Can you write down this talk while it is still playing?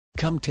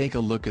Come take a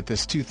look at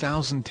this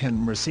 2010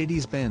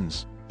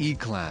 Mercedes-Benz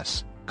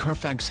E-Class.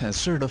 Carfax has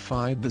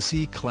certified the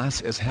C-Class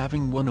as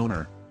having one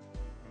owner.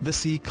 The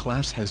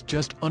C-Class has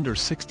just under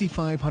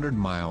 6,500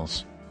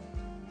 miles.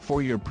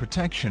 For your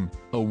protection,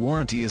 a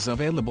warranty is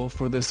available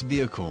for this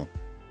vehicle.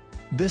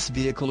 This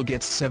vehicle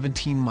gets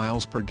 17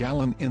 miles per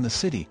gallon in the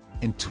city,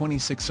 and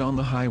 26 on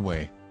the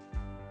highway.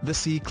 The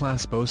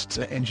C-Class boasts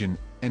an engine,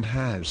 and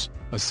has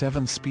a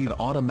 7-speed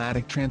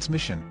automatic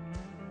transmission.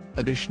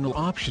 Additional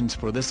options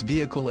for this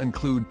vehicle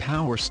include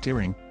power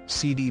steering,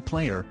 CD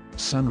player,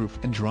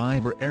 sunroof and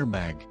driver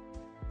airbag.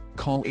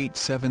 Call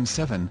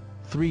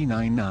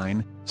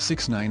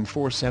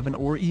 877-399-6947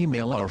 or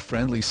email our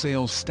friendly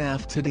sales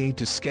staff today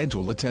to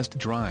schedule a test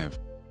drive.